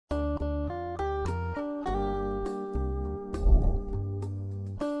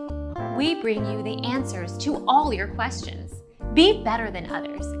we bring you the answers to all your questions. Be better than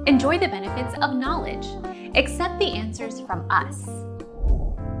others. Enjoy the benefits of knowledge. Accept the answers from us.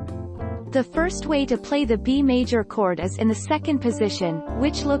 The first way to play the B major chord is in the second position,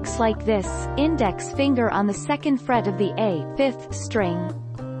 which looks like this: index finger on the second fret of the A, 5th string.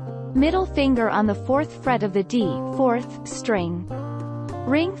 Middle finger on the 4th fret of the D, 4th string.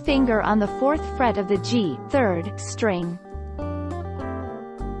 Ring finger on the 4th fret of the G, 3rd string.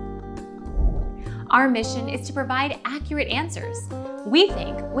 Our mission is to provide accurate answers. We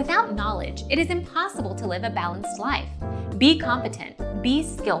think without knowledge, it is impossible to live a balanced life. Be competent, be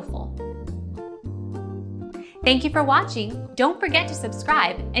skillful. Thank you for watching. Don't forget to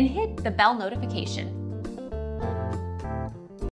subscribe and hit the bell notification.